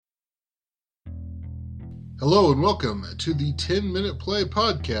Hello and welcome to the 10-Minute Play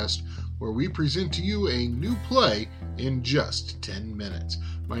Podcast, where we present to you a new play in just 10 minutes.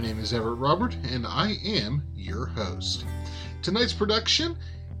 My name is Everett Robert, and I am your host. Tonight's production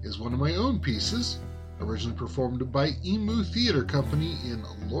is one of my own pieces, originally performed by Emu Theater Company in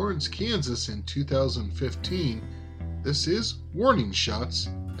Lawrence, Kansas in 2015. This is Warning Shots,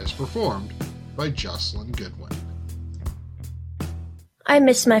 as performed by Jocelyn Goodwin. I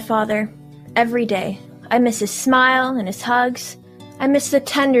miss my father every day. I miss his smile and his hugs. I miss the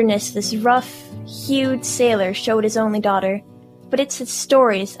tenderness this rough-hued sailor showed his only daughter. But it's his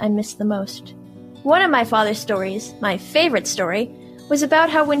stories I miss the most. One of my father's stories, my favorite story, was about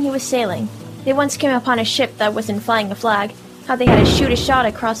how when he was sailing, they once came upon a ship that wasn't flying a flag, how they had to shoot a shot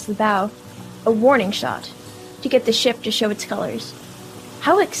across the bow, a warning shot, to get the ship to show its colors.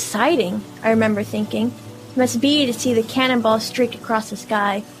 How exciting, I remember thinking, it must be to see the cannonball streak across the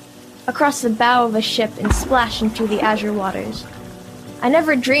sky, across the bow of a ship and splash into the azure waters. I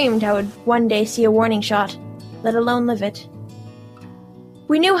never dreamed I would one day see a warning shot, let alone live it.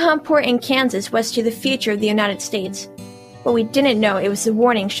 We knew how important Kansas was to the future of the United States, but we didn't know it was the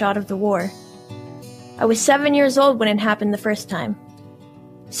warning shot of the war. I was 7 years old when it happened the first time.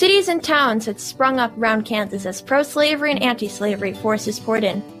 Cities and towns had sprung up around Kansas as pro-slavery and anti-slavery forces poured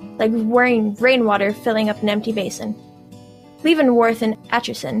in, like rainwater filling up an empty basin. Leavenworth and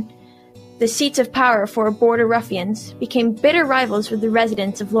Atchison, the seats of power for border ruffians, became bitter rivals with the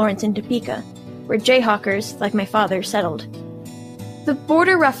residents of Lawrence and Topeka, where Jayhawkers, like my father, settled. The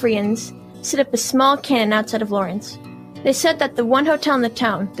border ruffians set up a small cannon outside of Lawrence. They said that the one hotel in the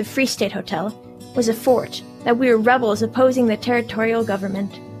town, the Free State Hotel, was a fort, that we were rebels opposing the territorial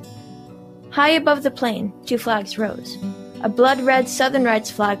government. High above the plain, two flags rose. A blood-red Southern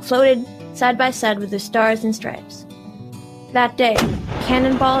Rights flag floated side by side with the stars and stripes. That day,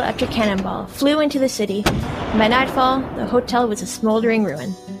 cannonball after cannonball flew into the city, and by nightfall, the hotel was a smoldering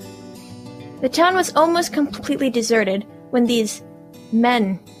ruin. The town was almost completely deserted when these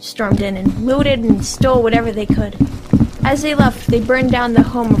men stormed in and looted and stole whatever they could. As they left, they burned down the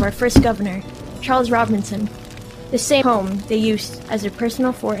home of our first governor, Charles Robinson, the same home they used as their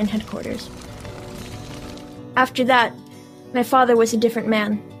personal fort and headquarters. After that, my father was a different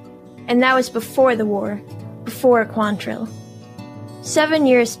man, and that was before the war, before Quantrill. 7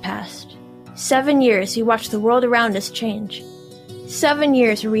 years passed. 7 years we watched the world around us change. 7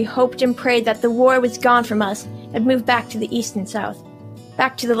 years where we hoped and prayed that the war was gone from us and moved back to the east and south,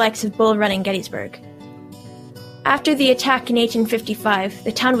 back to the likes of Bull Run and Gettysburg. After the attack in 1855,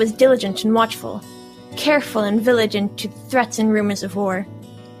 the town was diligent and watchful, careful and vigilant to threats and rumors of war.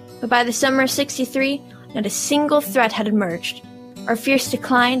 But by the summer of '63, not a single threat had emerged. Our fears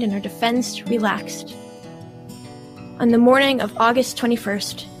declined and our defense relaxed. On the morning of August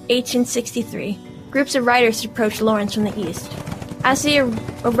 21st, 1863, groups of riders approached Lawrence from the east. As they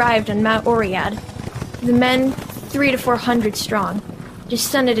arrived on Mount Oread, the men, 300 to 400 strong,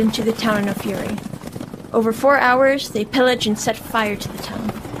 descended into the town in a fury. Over 4 hours, they pillaged and set fire to the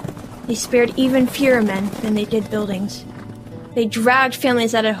town. They spared even fewer men than they did buildings. They dragged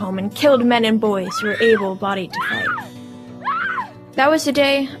families out of home and killed men and boys who were able-bodied to fight. That was the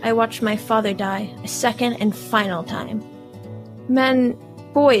day I watched my father die a second and final time. Men,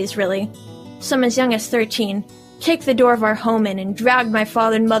 boys really, some as young as 13, kicked the door of our home in and dragged my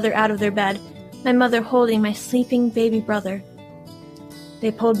father and mother out of their bed, my mother holding my sleeping baby brother.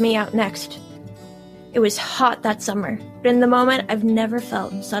 They pulled me out next. It was hot that summer, but in the moment I've never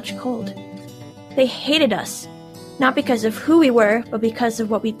felt such cold. They hated us, not because of who we were, but because of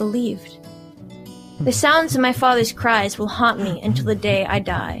what we believed. The sounds of my father's cries will haunt me until the day I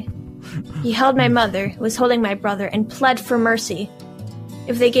die. He held my mother, who was holding my brother, and pled for mercy.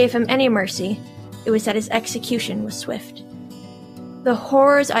 If they gave him any mercy, it was that his execution was swift. The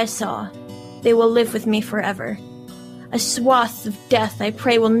horrors I saw, they will live with me forever. A swath of death I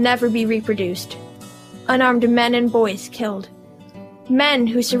pray will never be reproduced. Unarmed men and boys killed. Men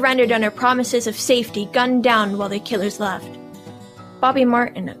who surrendered under promises of safety gunned down while their killers left. Bobby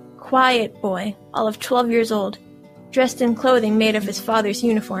Martin, a quiet boy, all of 12 years old, dressed in clothing made of his father's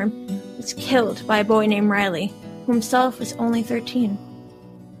uniform, was killed by a boy named Riley, who himself was only 13.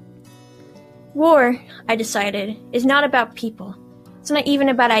 War, I decided, is not about people. It's not even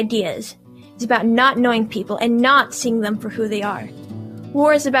about ideas. It's about not knowing people and not seeing them for who they are.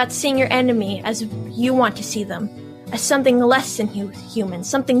 War is about seeing your enemy as you want to see them, as something less than human,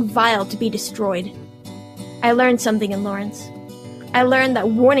 something vile to be destroyed. I learned something in Lawrence. I learned that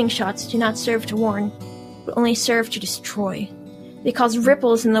warning shots do not serve to warn, but only serve to destroy. They cause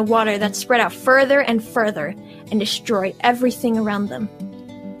ripples in the water that spread out further and further and destroy everything around them.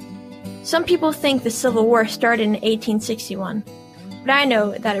 Some people think the Civil War started in 1861, but I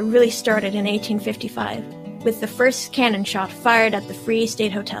know that it really started in 1855, with the first cannon shot fired at the Free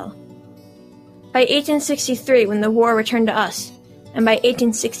State Hotel. By 1863, when the war returned to us, and by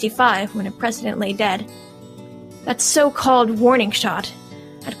 1865, when a president lay dead, that so-called warning shot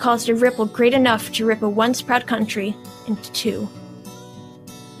had caused a ripple great enough to rip a once proud country into two.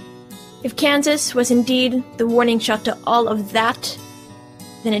 If Kansas was indeed the warning shot to all of that,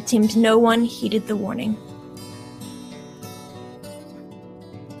 then it seems no one heeded the warning.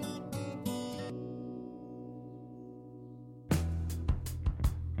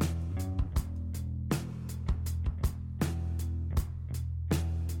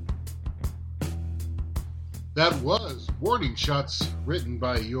 That was Warning Shots, written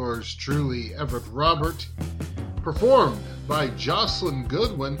by yours truly, Everett Robert, performed by Jocelyn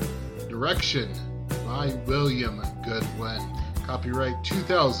Goodwin, direction by William Goodwin. Copyright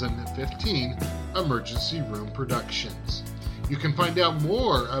 2015, Emergency Room Productions. You can find out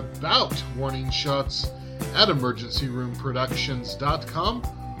more about Warning Shots at emergencyroomproductions.com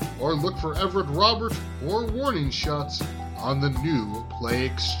or look for Everett Robert or Warning Shots on the New Play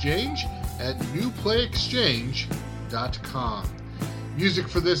Exchange at newplayexchange.com. Music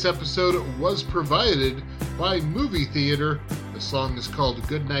for this episode was provided by Movie Theater. The song is called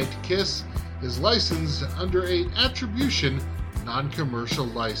Goodnight Kiss, is licensed under an attribution non-commercial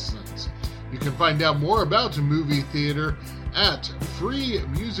license. You can find out more about Movie Theater at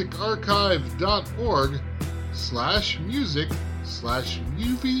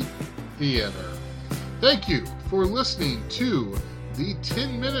freemusicarchive.org/music/movie theater. Thank you for listening to the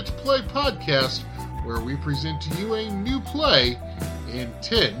 10-Minute Play Podcast, where we present to you a new play in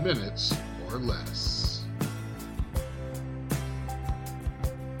 10 minutes or less.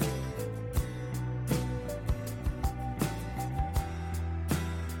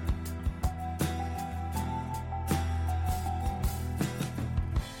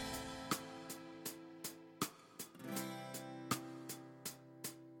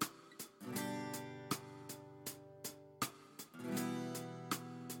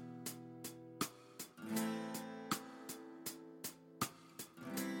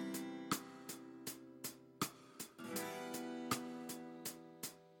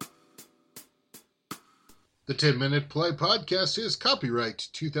 The 10-Minute Play Podcast is copyright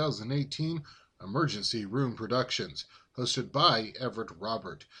 2018 Emergency Room Productions, hosted by Everett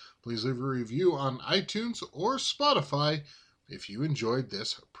Robert. Please leave a review on iTunes or Spotify if you enjoyed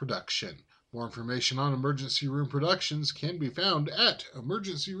this production. More information on Emergency Room Productions can be found at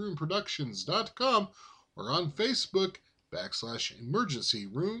emergencyroomproductions.com or on Facebook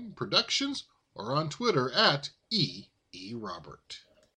 /Emergency Room Productions or on Twitter at EE Robert.